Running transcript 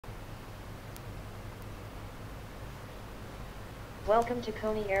Welcome to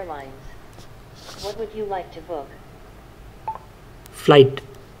Kony Airlines. What would you like to book? Flight.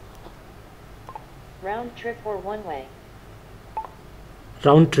 Round trip or one way?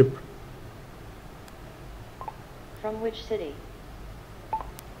 Round trip. From which city?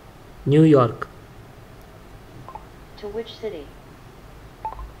 New York. To which city?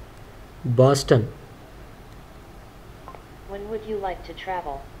 Boston. When would you like to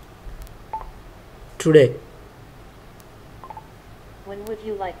travel? Today. When would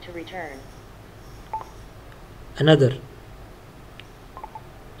you like to return? Another.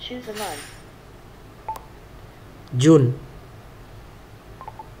 Choose a month. June.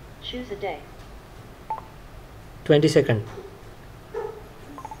 Choose a day. 22nd.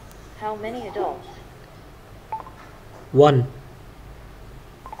 How many adults? 1.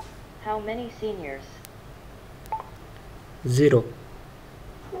 How many seniors? 0.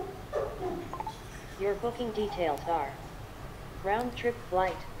 Your booking details are round-trip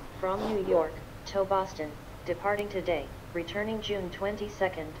flight from New York to Boston, departing today, returning June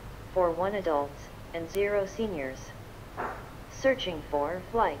 22nd, for 1 adult and 0 seniors. Searching for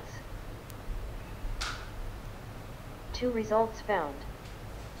flights. 2 results found.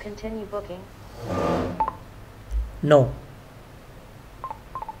 Continue booking. No.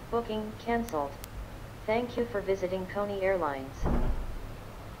 Booking cancelled. Thank you for visiting Kony Airlines.